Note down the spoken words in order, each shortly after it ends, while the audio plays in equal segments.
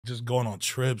just going on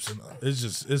trips, and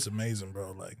it's amazing,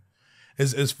 bro. Like,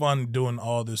 it's fun doing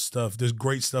all this stuff. There's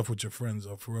great stuff with your friends,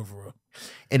 though, for real, for real.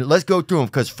 And let's go through them,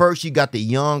 because first you got the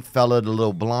young fella, the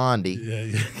little blondie,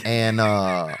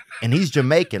 and he's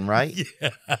Jamaican, right? Yeah,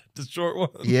 the short one.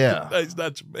 Yeah, no, he's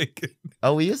not Jamaican.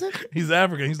 Oh, he isn't? He's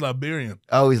African. He's Liberian.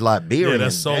 Oh, he's Liberian. Yeah,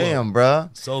 that's Solo. Damn, bro.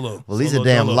 Solo. Well, he's Solo a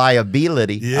damn Dolo.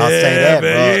 liability. Yeah, I'll say that,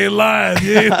 man, bro. you ain't lying.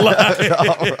 You ain't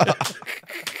lying.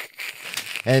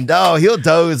 And dog, he'll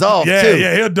doze off too.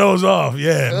 Yeah, he'll doze off.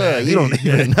 Yeah, man. You don't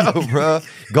even know, bro.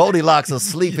 Goldilocks will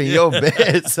sleep in your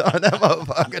bed, son. That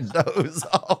motherfucker doze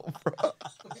off, bro.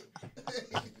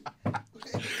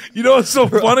 You know what's so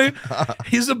funny?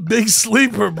 He's a big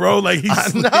sleeper, bro. Like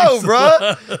I know,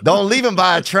 bro. Don't leave him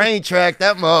by a train track.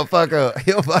 That motherfucker,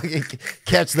 he'll fucking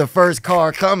catch the first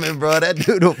car coming, bro. That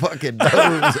dude will fucking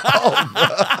doze off,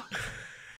 bro.